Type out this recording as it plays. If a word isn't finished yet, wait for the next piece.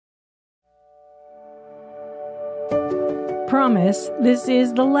promise, this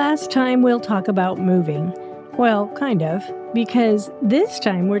is the last time we'll talk about moving. Well, kind of, because this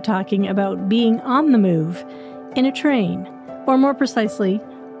time we're talking about being on the move in a train, or more precisely,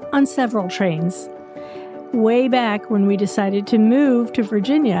 on several trains. Way back when we decided to move to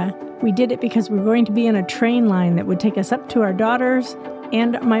Virginia, we did it because we were going to be on a train line that would take us up to our daughters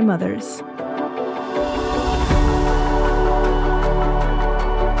and my mother's.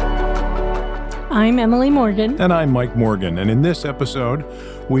 I'm Emily Morgan. And I'm Mike Morgan. And in this episode,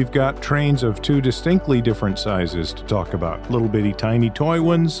 we've got trains of two distinctly different sizes to talk about. Little bitty tiny toy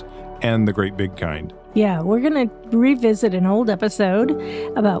ones and the great big kind. Yeah, we're going to revisit an old episode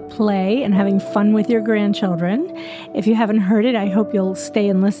about play and having fun with your grandchildren. If you haven't heard it, I hope you'll stay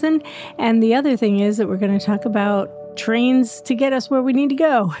and listen. And the other thing is that we're going to talk about trains to get us where we need to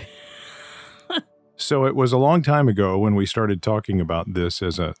go. So it was a long time ago when we started talking about this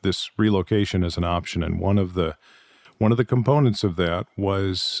this relocation as an option, and one of the components of that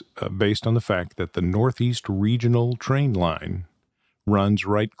was based on the fact that the Northeast Regional Train Line runs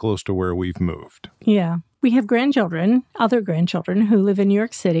right close to where we've moved. Yeah. We have other grandchildren who live in New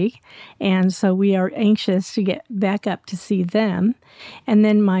York City, and so we are anxious to get back up to see them. And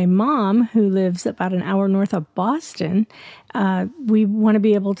then my mom, who lives about an hour north of Boston, we want to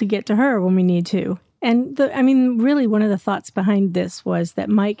be able to get to her when we need to. And really one of the thoughts behind this was that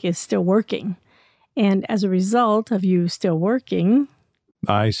Mike is still working. And as a result of you still working,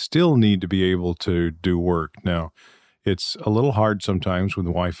 I still need to be able to do work. Now, it's a little hard sometimes with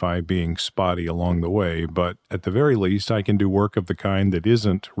Wi-Fi being spotty along the way, but at the very least, I can do work of the kind that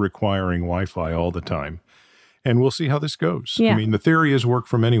isn't requiring Wi-Fi all the time. And we'll see how this goes. Yeah. I mean, the theory is work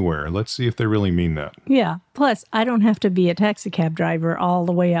from anywhere. Let's see if they really mean that. Yeah. Plus, I don't have to be a taxi cab driver all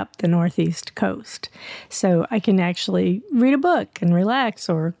the way up the Northeast coast. So I can actually read a book and relax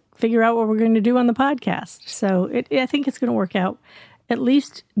or figure out what we're going to do on the podcast. So I think it's going to work out at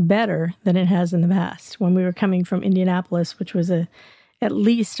least better than it has in the past when we were coming from Indianapolis, which was at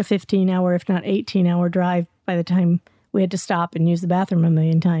least a 15-hour, if not 18-hour drive by the time we had to stop and use the bathroom a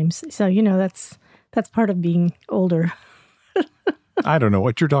million times. So, that's part of being older. I don't know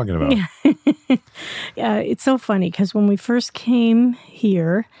what you're talking about. Yeah, it's so funny because when we first came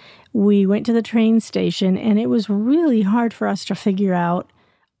here, we went to the train station and it was really hard for us to figure out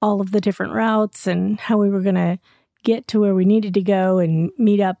all of the different routes and how we were going to get to where we needed to go and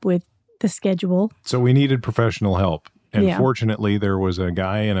meet up with the schedule. So we needed professional help. And Yeah. Fortunately, there was a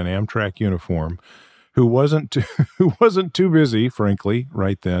guy in an Amtrak uniform who wasn't too busy, frankly,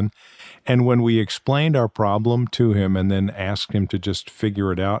 right then. And when we explained our problem to him and then asked him to just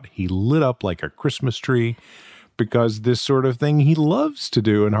figure it out, he lit up like a Christmas tree because this sort of thing he loves to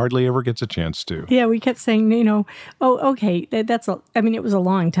do and hardly ever gets a chance to. Yeah, we kept saying, okay, it was a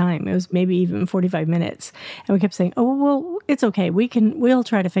long time. It was maybe even 45 minutes. And we kept saying, well, it's okay. We'll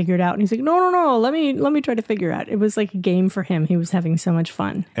try to figure it out. And he's like, no, let me try to figure it out. It was like a game for him. He was having so much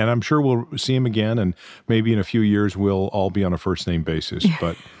fun. And I'm sure we'll see him again. And maybe in a few years, we'll all be on a first name basis.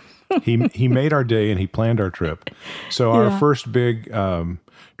 But he made our day and he planned our trip. So our first big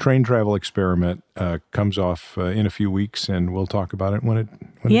train travel experiment comes off in a few weeks, and we'll talk about it when it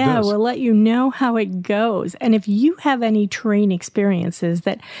does. Yeah, we'll let you know how it goes. And if you have any train experiences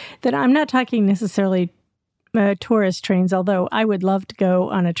that I'm not talking necessarily tourist trains, although I would love to go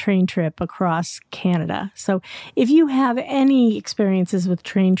on a train trip across Canada. So if you have any experiences with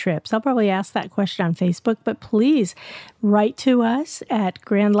train trips, I'll probably ask that question on Facebook, but please write to us at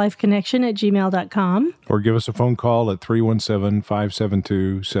grandlifeconnection@gmail.com. Or give us a phone call at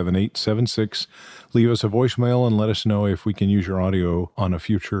 317-572-7876. Leave us a voicemail and let us know if we can use your audio on a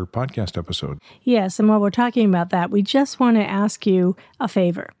future podcast episode. Yes, and while we're talking about that, we just want to ask you a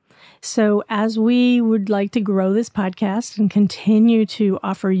favor. So as we would like to grow this podcast and continue to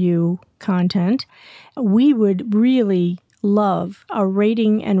offer you content, we would really love a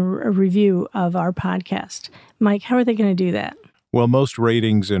rating and a review of our podcast. Mike, how are they going to do that? Well, most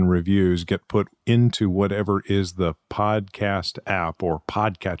ratings and reviews get put into whatever is the podcast app or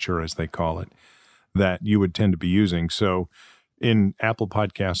podcatcher, as they call it, that you would tend to be using. So in Apple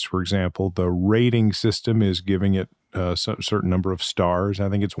Podcasts, for example, the rating system is giving it a certain number of stars. I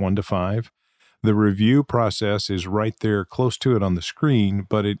think it's 1 to 5. The review process is right there close to it on the screen,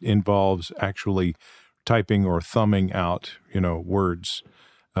 but it involves actually typing or thumbing out, words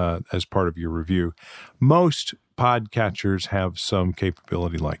as part of your review. Most podcatchers have some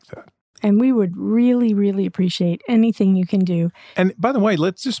capability like that. And we would really, really appreciate anything you can do. And by the way,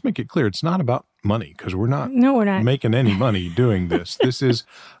 let's just make it clear, it's not about money, because we're not making any money doing this. This is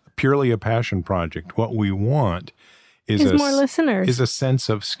purely a passion project. What we want is more listeners. Is a sense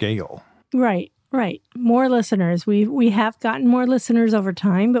of scale. Right. Right. More listeners. We have gotten more listeners over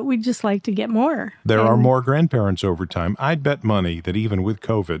time, but we'd just like to get more. There are more grandparents over time. I'd bet money that even with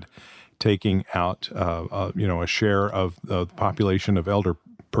COVID taking out, a share of the population of elder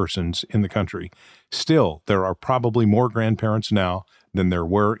persons in the country, still there are probably more grandparents now than there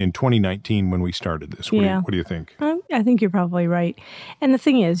were in 2019 when we started this. What do you think? I think you're probably right. And the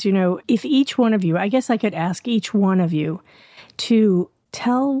thing is, if each one of you, I guess I could ask each one of you to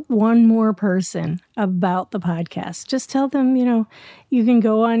tell one more person about the podcast. Just tell them, you can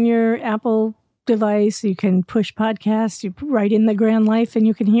go on your Apple device, you can push podcast, you write in the Grand Life, and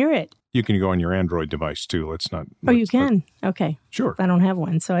you can hear it. You can go on your Android device too. Let's not. You can? Okay. Sure. I don't have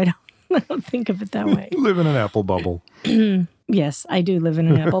one, so I don't think of it that way. Live in an Apple bubble. Yes, I do live in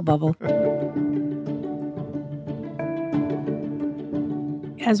an Apple bubble.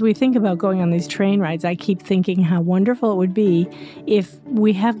 As we think about going on these train rides, I keep thinking how wonderful it would be if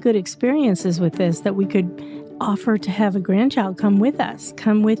we have good experiences with this, that we could offer to have a grandchild come with us,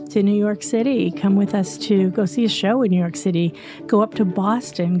 come with to New York City, come with us to go see a show in New York City, go up to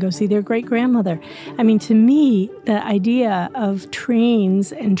Boston, go see their great-grandmother. I mean, to me, the idea of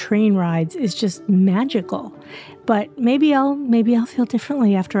trains and train rides is just magical. But maybe I'll feel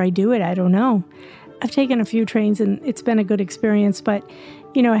differently after I do it. I don't know. I've taken a few trains and it's been a good experience, but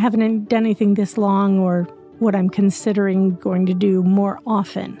I haven't done anything this long or what I'm considering going to do more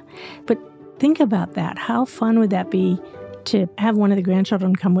often. But think about that. How fun would that be to have one of the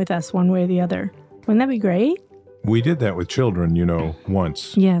grandchildren come with us one way or the other? Wouldn't that be great? We did that with children,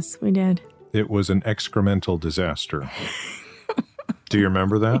 once. Yes, we did. It was an excremental disaster. Do you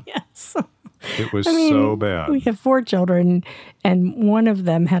remember that? Yes. It was so bad. We have 4 children, and one of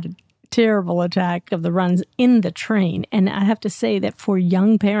them had a terrible attack of the runs in the train. And I have to say that for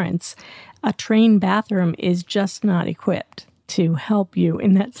young parents, a train bathroom is just not equipped to help you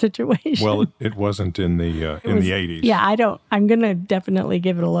in that situation. Well, it wasn't in the 80s. Yeah, I'm going to definitely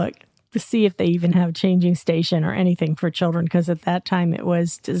give it a look to see if they even have a changing station or anything for children, because at that time it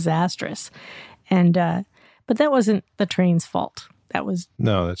was disastrous. And but that wasn't the train's fault.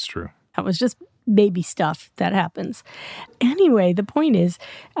 No, that's true. That was just baby stuff that happens. Anyway, the point is,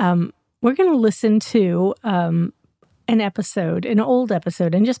 we're going to listen to an old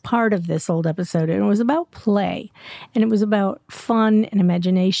episode, and just part of this old episode. And it was about play, and it was about fun and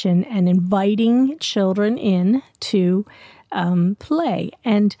imagination and inviting children in to play.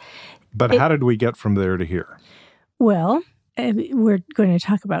 But how did we get from there to here? Well, we're going to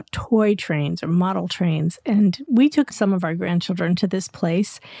talk about toy trains or model trains. And we took some of our grandchildren to this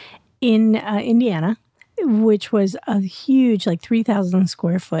place in Indiana, which was a huge, 3,000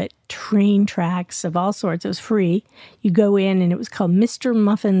 square foot train tracks of all sorts. It was free. You go in, and it was called Mr.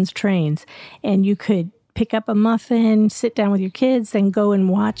 Muffin's Trains. And you could pick up a muffin, sit down with your kids, then go and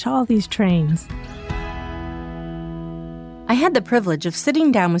watch all these trains. I had the privilege of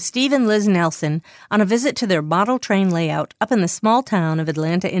sitting down with Steve and Liz Nelson on a visit to their model train layout up in the small town of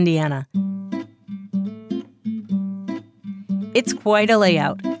Atlanta, Indiana. It's quite a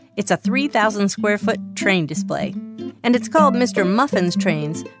layout. It's a 3,000 square foot train display. And it's called Mr. Muffin's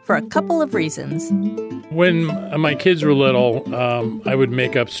Trains for a couple of reasons. When my kids were little, I would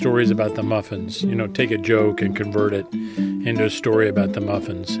make up stories about the muffins, take a joke and convert it into a story about the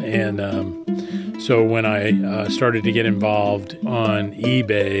muffins. And so when I started to get involved on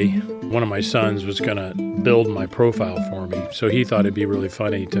eBay, one of my sons was going to build my profile for me. So he thought it'd be really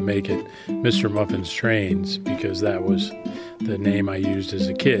funny to make it Mr. Muffin's Trains, because that was the name I used as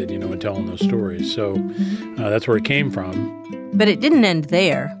a kid, in telling those stories. So that's where it came from. But it didn't end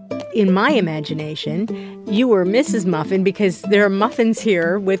there. In my imagination, you were Mrs. Muffin, because there are muffins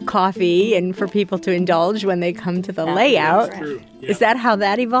here with coffee and for people to indulge when they come to the layout. That's true. Yeah. Is that how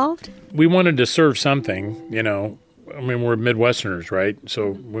that evolved? We wanted to serve something, we're Midwesterners, right?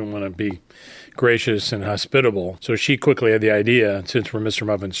 So we want to be gracious and hospitable. So she quickly had the idea, since we're Mr.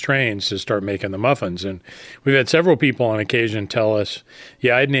 Muffin's Trains, to start making the muffins. And we've had several people on occasion tell us,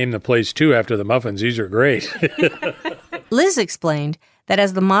 yeah, I'd name the place too after the muffins. These are great. Liz explained that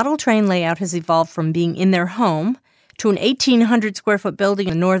as the model train layout has evolved from being in their home to an 1,800 square foot building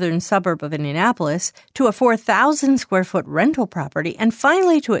in the northern suburb of Indianapolis, to a 4,000 square foot rental property, and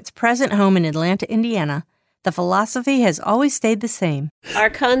finally to its present home in Atlanta, Indiana, the philosophy has always stayed the same. Our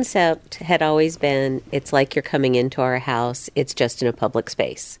concept had always been, it's like you're coming into our house, it's just in a public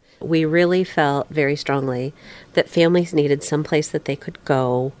space. We really felt very strongly that families needed someplace that they could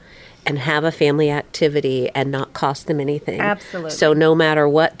go and have a family activity and not cost them anything. Absolutely. So no matter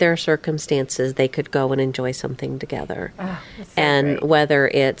what their circumstances, they could go and enjoy something together. And great. whether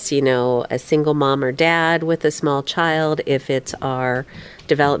it's, a single mom or dad with a small child, if it's our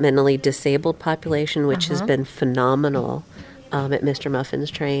developmentally disabled population, which has been phenomenal at Mr. Muffin's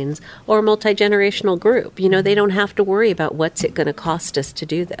Trains, or a multi-generational group. They don't have to worry about what's it going to cost us to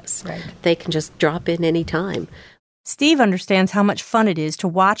do this. Right. They can just drop in any time. Steve understands how much fun it is to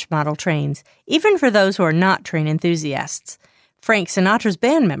watch model trains, even for those who are not train enthusiasts. Frank Sinatra's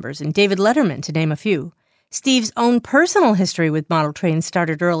band members and David Letterman, to name a few. Steve's own personal history with model trains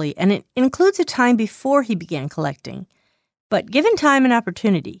started early, and it includes a time before he began collecting. But given time and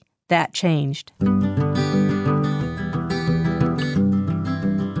opportunity, that changed.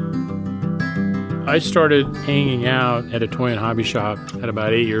 I started hanging out at a toy and hobby shop at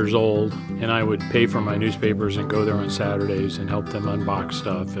about 8 years old, and I would pay for my newspapers and go there on Saturdays and help them unbox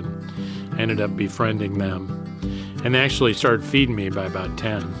stuff, and I ended up befriending them. And they actually started feeding me by about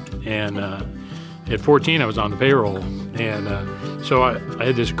 10. And at 14, I was on the payroll. And so I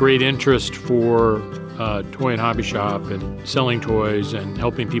had this great interest for toy and hobby shop and selling toys and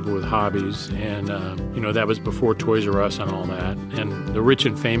helping people with hobbies. And, that was before Toys R Us and all that. And the rich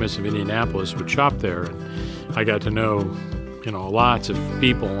and famous of Indianapolis would shop there. And I got to know, lots of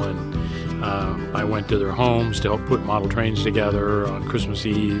people. And I went to their homes to help put model trains together on Christmas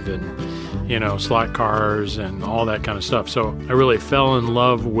Eve and, slot cars and all that kind of stuff. So I really fell in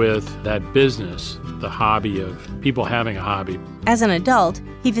love with that business, the hobby of people having a hobby. As an adult,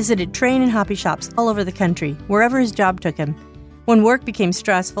 he visited train and hobby shops all over the country, wherever his job took him. When work became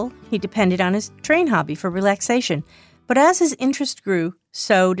stressful, he depended on his train hobby for relaxation. But as his interest grew,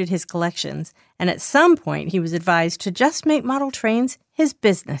 so did his collections. And at some point, he was advised to just make model trains his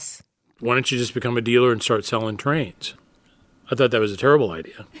business. Why don't you just become a dealer and start selling trains? I thought that was a terrible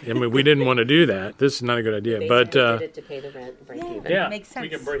idea. I mean, we didn't want to do that. This is not a good idea. Basically did it to pay the rent and break even. Yeah, makes sense. we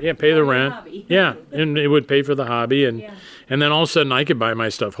could pay the rent. Yeah, and it would pay for the hobby, and then all of a sudden I could buy my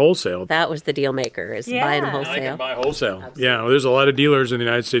stuff wholesale. That was the deal maker, is buying them I wholesale. could buy wholesale. Absolutely. Yeah, well, there's a lot of dealers in the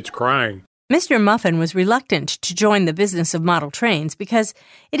United States crying. Mr. Muffin was reluctant to join the business of model trains because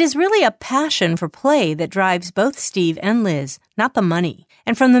it is really a passion for play that drives both Steve and Liz, not the money.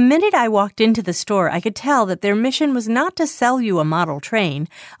 And from the minute I walked into the store, I could tell that their mission was not to sell you a model train,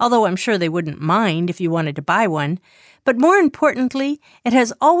 although I'm sure they wouldn't mind if you wanted to buy one. But more importantly, it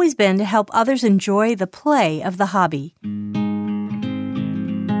has always been to help others enjoy the play of the hobby.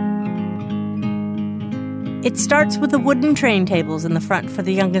 It starts with the wooden train tables in the front for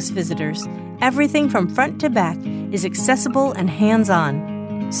the youngest visitors. Everything from front to back is accessible and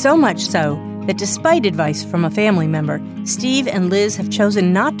hands-on. So much so that despite advice from a family member, Steve and Liz have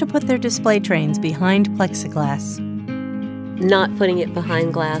chosen not to put their display trains behind plexiglass. Not putting it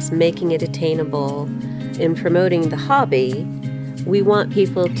behind glass, making it attainable, in promoting the hobby, we want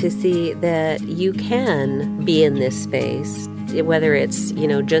people to see that you can be in this space, whether it's,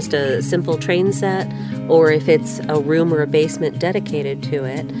 just a simple train set or if it's a room or a basement dedicated to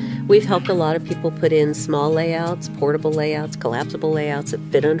it. We've helped a lot of people put in small layouts, portable layouts, collapsible layouts that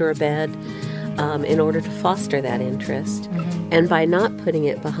fit under a bed in order to foster that interest. And by not putting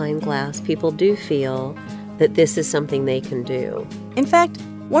it behind glass, people do feel that this is something they can do. In fact,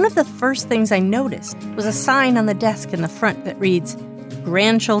 one of the first things I noticed was a sign on the desk in the front that reads,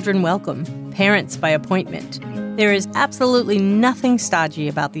 "Grandchildren welcome, parents by appointment." There is absolutely nothing stodgy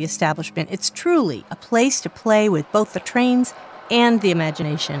about the establishment. It's truly a place to play with both the trains and the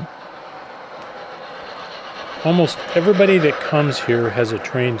imagination. Almost everybody that comes here has a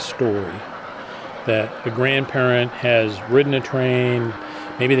train story. That a grandparent has ridden a train,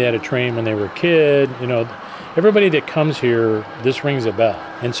 maybe they had a train when they were a kid, Everybody that comes here, this rings a bell.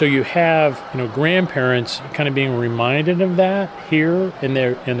 And so you have, grandparents kind of being reminded of that here, and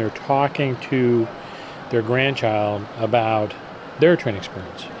they're talking to their grandchild about their train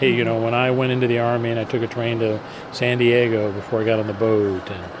experience. Hey, when I went into the Army and I took a train to San Diego before I got on the boat,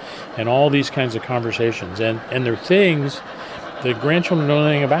 and all these kinds of conversations. And they're things the grandchildren know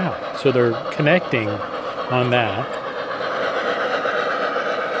nothing about. So they're connecting on that.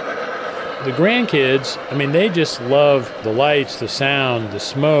 The grandkids, they just love the lights, the sound, the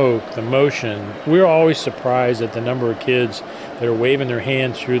smoke, the motion. We're always surprised at the number of kids that are waving their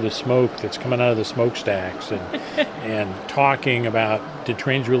hands through the smoke that's coming out of the smokestacks and talking about, did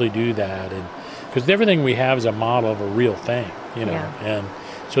trains really do that? And because everything we have is a model of a real thing, And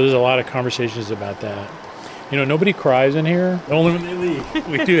so there's a lot of conversations about that. Nobody cries in here, only when they leave.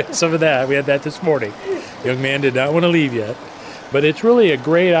 We do have some of that. We had that this morning. The young man did not want to leave yet. But it's really a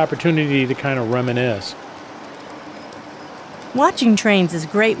great opportunity to kind of reminisce. Watching trains is a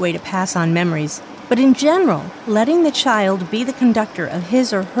great way to pass on memories, but in general, letting the child be the conductor of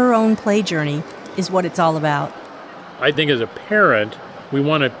his or her own play journey is what it's all about. I think as a parent, we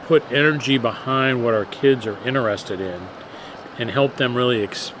want to put energy behind what our kids are interested in and help them really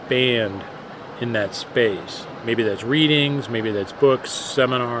expand in that space. Maybe that's readings, maybe that's books,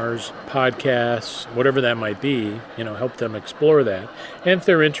 seminars, podcasts, whatever that might be, help them explore that. And if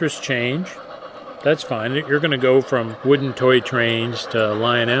their interests change, that's fine. You're going to go from wooden toy trains to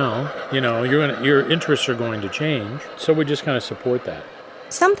Lionel. Your interests are going to change. So we just kind of support that.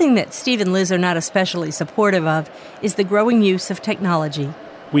 Something that Steve and Liz are not especially supportive of is the growing use of technology.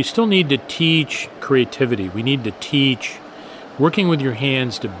 We still need to teach creativity. We need to teach working with your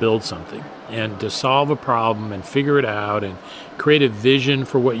hands to build something and to solve a problem and figure it out and create a vision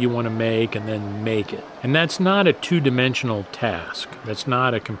for what you want to make and then make it. And that's not a two-dimensional task. That's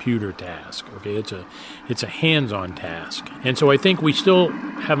not a computer task. Okay, it's a hands-on task. And so I think we still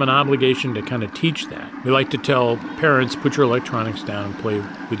have an obligation to kind of teach that. We like to tell parents, put your electronics down and play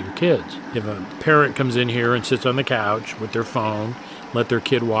with your kids. If a parent comes in here and sits on the couch with their phone, let their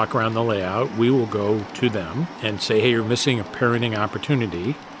kid walk around the layout, we will go to them and say, hey, you're missing a parenting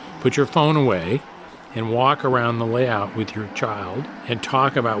opportunity. Put your phone away and walk around the layout with your child and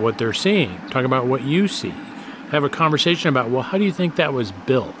talk about what they're seeing. Talk about what you see. Have a conversation about, well, how do you think that was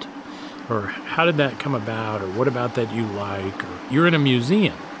built? Or how did that come about? Or what about that you like? Or you're in a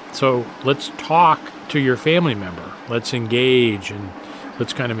museum, so let's talk to your family member. Let's engage and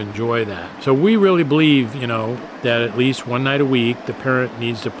let's kind of enjoy that. So we really believe, that at least one night a week, the parent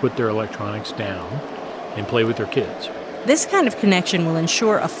needs to put their electronics down and play with their kids. This kind of connection will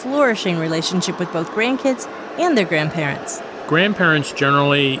ensure a flourishing relationship with both grandkids and their grandparents. Grandparents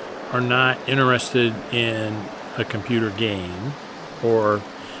generally are not interested in a computer game or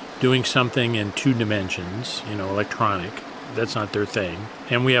doing something in two dimensions, electronic. That's not their thing.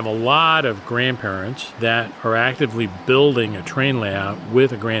 And we have a lot of grandparents that are actively building a train layout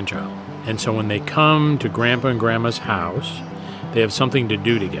with a grandchild. And so when they come to Grandpa and Grandma's house, they have something to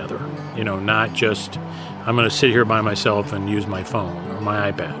do together, not just I'm going to sit here by myself and use my phone or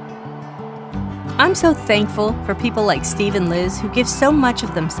my iPad. I'm so thankful for people like Steve and Liz who give so much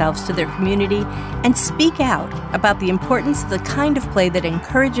of themselves to their community and speak out about the importance of the kind of play that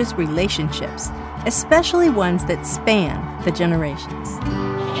encourages relationships, especially ones that span the generations.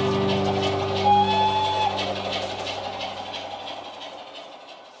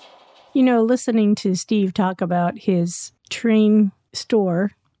 Listening to Steve talk about his train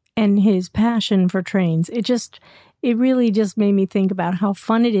store and his passion for trains, it really just made me think about how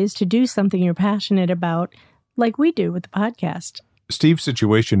fun it is to do something you're passionate about, like we do with the podcast. Steve's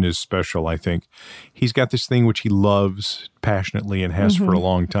situation is special, I think. He's got this thing which he loves passionately and has for a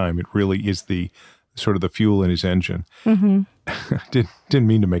long time. It really is the sort of the fuel in his engine. Didn't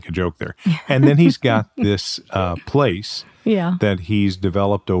mean to make a joke there. And then he's got this place that he's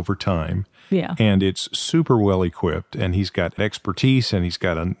developed over time. Yeah. And it's super well equipped, and he's got expertise, and he's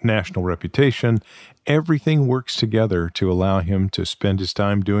got a national reputation. Everything works together to allow him to spend his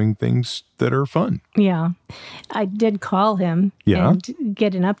time doing things that are fun. Yeah. I did call him and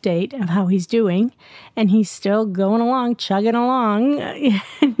get an update of how he's doing, and he's still going along, chugging along,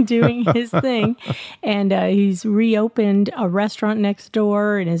 doing his thing. And he's reopened a restaurant next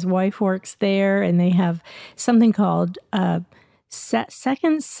door, and his wife works there, and they have something called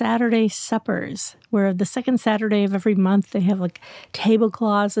Second Saturday Suppers, where the second Saturday of every month they have like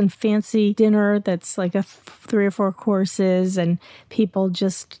tablecloths and fancy dinner that's like 3 or 4 courses, and people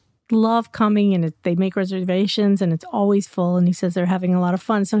just love coming, and they make reservations, and it's always full, and he says they're having a lot of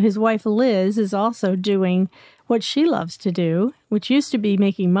fun. So his wife Liz is also doing what she loves to do, which used to be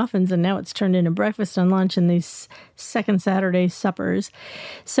making muffins, and now it's turned into breakfast and lunch and these Second Saturday Suppers.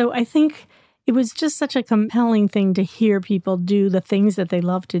 So I think it was just such a compelling thing to hear people do the things that they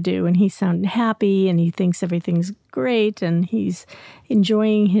love to do. And he sounded happy, and he thinks everything's great, and he's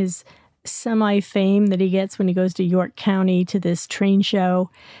enjoying his semi-fame that he gets when he goes to York County to this train show.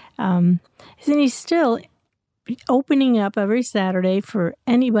 And he's still opening up every Saturday for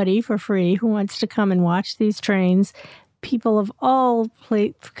anybody for free who wants to come and watch these trains. People of all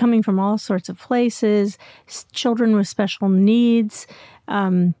coming from all sorts of places, children with special needs,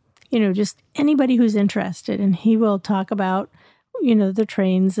 just anybody who's interested. And he will talk about, the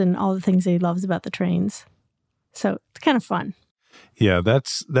trains and all the things that he loves about the trains. So it's kind of fun. Yeah,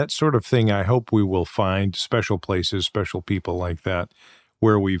 that's that sort of thing. I hope we will find special places, special people like that,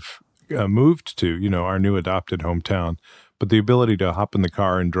 where we've moved to, our new adopted hometown. But the ability to hop in the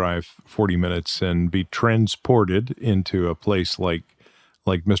car and drive 40 minutes and be transported into a place like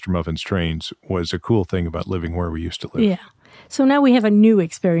Mr. Muffin's Trains was a cool thing about living where we used to live. Yeah. So now we have a new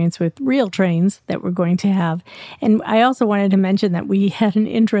experience with real trains that we're going to have. And I also wanted to mention that we had an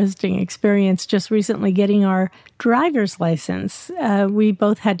interesting experience just recently getting our driver's license. We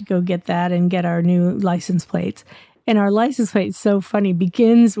both had to go get that and get our new license plates. And our license plate, so funny,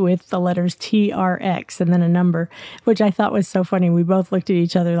 begins with the letters TRX and then a number, which I thought was so funny. We both looked at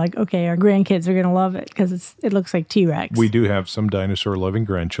each other like, okay, our grandkids are going to love it because it looks like T-Rex. We do have some dinosaur-loving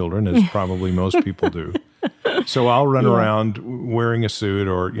grandchildren, as probably most people do. So I'll run around wearing a suit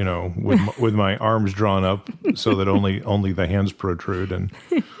or, with my arms drawn up so that only the hands protrude, and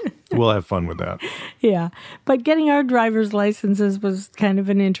we'll have fun with that. Yeah. But getting our driver's licenses was kind of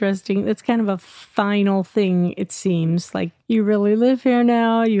it's kind of a final thing, it seems. Like, you really live here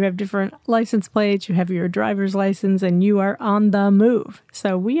now, you have different license plates, you have your driver's license, and you are on the move.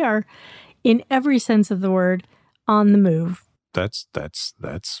 So we are, in every sense of the word, on the move. That's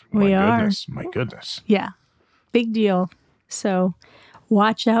my goodness. Yeah. Big deal. So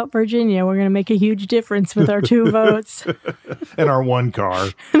watch out, Virginia. We're going to make a huge difference with our 2 votes. And our 1 car.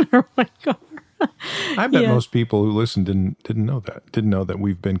 I bet most people who listen didn't know that. Didn't know that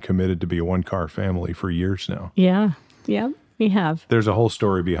we've been committed to be a 1-car family for years now. Yeah. Yeah, we have. There's a whole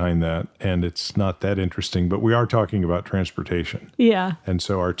story behind that, and it's not that interesting, but we are talking about transportation. Yeah. And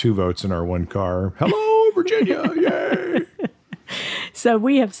so our 2 votes in our 1 car. Hello, Virginia. Yay. So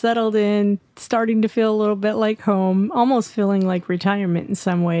we have settled in, starting to feel a little bit like home, almost feeling like retirement in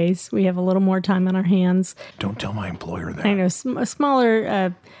some ways. We have a little more time on our hands. Don't tell my employer that. I know, a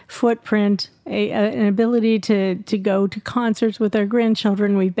smaller footprint, an ability to go to concerts with our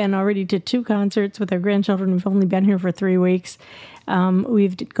grandchildren. We've been already to 2 concerts with our grandchildren. We've only been here for 3 weeks.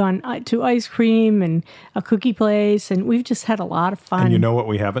 We've gone to ice cream and a cookie place, and we've just had a lot of fun. And you know what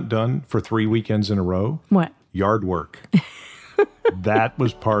we haven't done for 3 weekends in a row? What? Yard work. That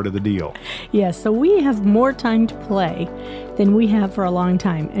was part of the deal. Yeah, so we have more time to play than we have for a long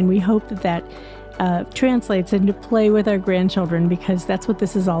time, and we hope that translates into play with our grandchildren, because that's what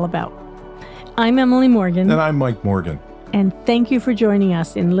this is all about. I'm Emily Morgan. And I'm Mike Morgan. And thank you for joining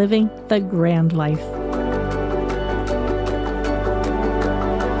us in Living the Grand Life.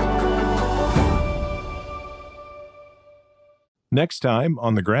 Next time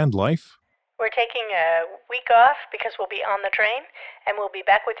on The Grand Life. We're taking a week off because we'll be on the train, and we'll be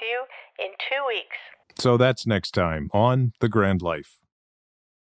back with you in 2 weeks. So that's next time on The Grand Life.